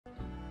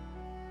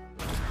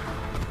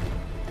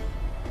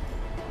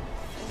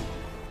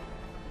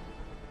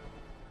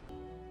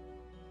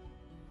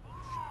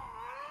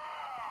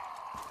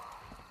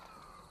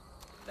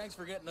Thanks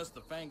for getting us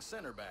the FANG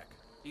center back,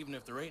 even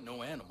if there ain't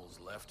no animals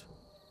left.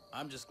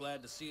 I'm just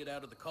glad to see it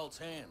out of the cult's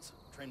hands,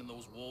 training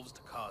those wolves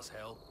to cause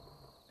hell.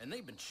 And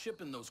they've been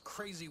shipping those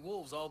crazy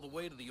wolves all the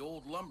way to the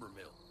old lumber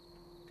mill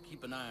to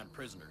keep an eye on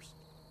prisoners.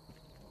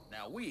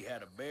 Now, we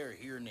had a bear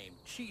here named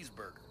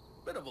Cheeseburger,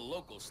 bit of a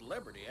local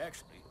celebrity,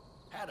 actually.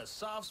 Had a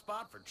soft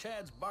spot for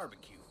Chad's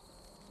barbecue,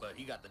 but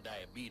he got the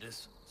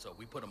diabetes, so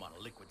we put him on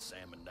a liquid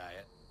salmon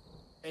diet.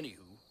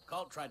 Anywho,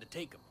 cult tried to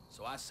take him,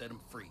 so I set him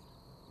free.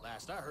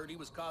 Last I heard, he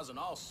was causing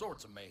all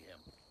sorts of mayhem.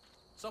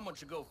 Someone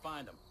should go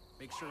find him,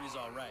 make sure he's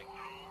all right.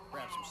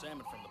 Grab some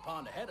salmon from the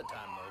pond ahead of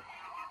time,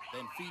 though.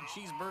 Then feed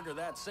Cheeseburger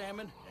that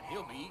salmon, and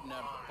he'll be eating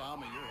out of the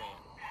palm of your hand.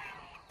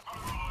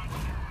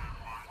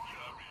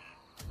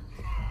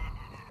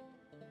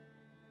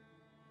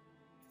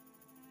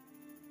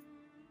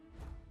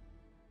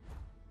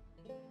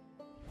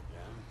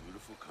 Damn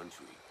beautiful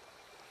country.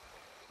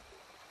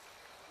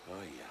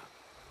 Oh, yeah.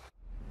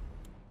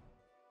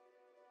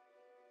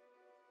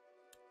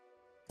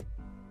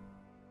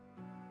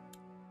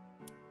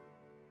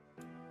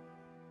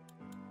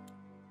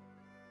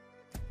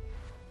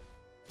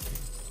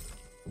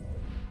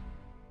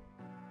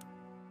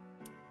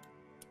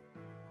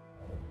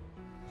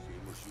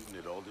 We're shooting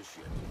at all this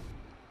shit.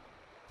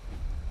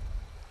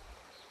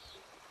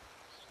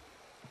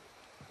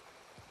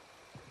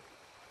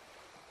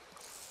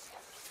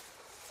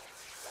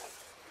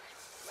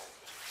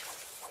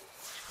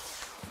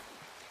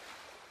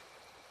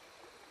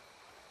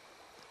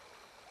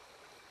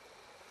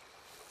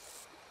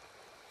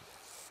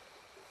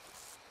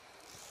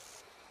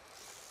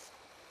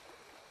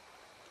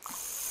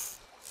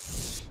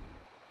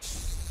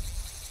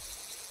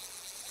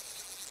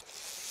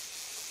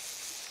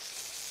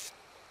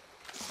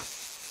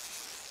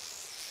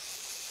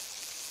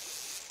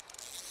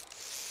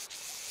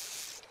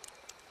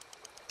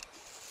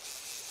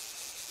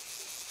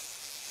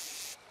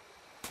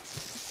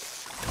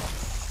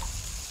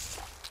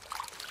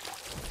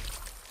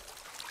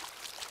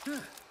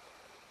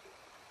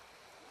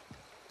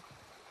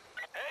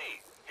 Hey,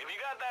 if you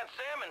got that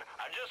salmon,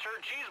 I just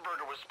heard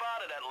Cheeseburger was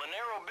spotted at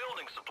Lanero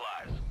Building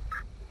Supplies.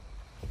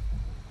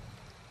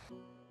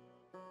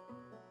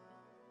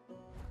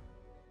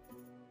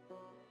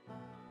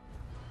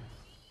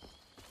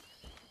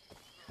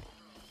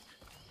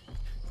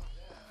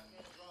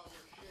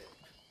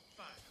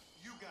 Fine,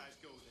 you guys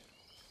go then.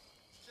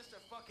 It's just a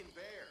fucking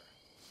bear.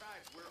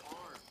 Besides, we're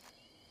armed.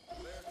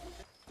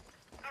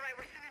 All right,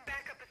 we're sending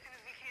back up as soon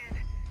as we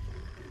can.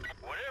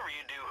 Whatever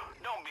you do,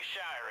 don't be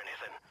shy or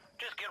anything.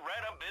 Just get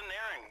right up in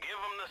there and give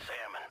him the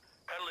salmon.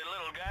 Cuddly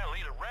little guy will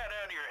eat it right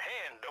out of your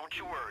hand, don't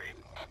you worry.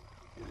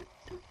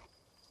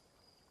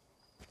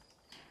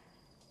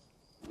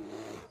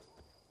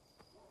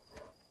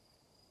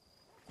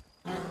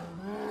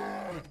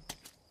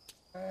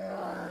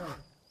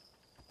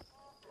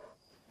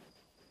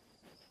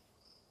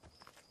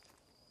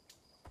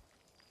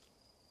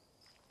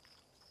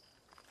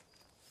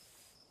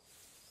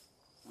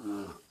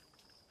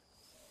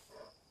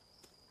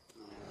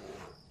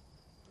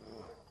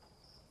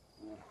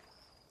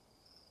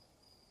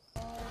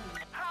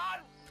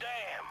 Hot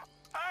damn!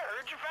 I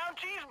heard you found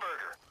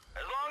Cheeseburger.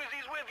 As long as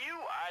he's with you,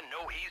 I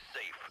know he's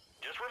safe.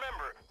 Just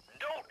remember,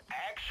 don't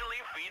actually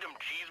feed him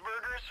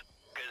cheeseburgers,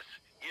 'cause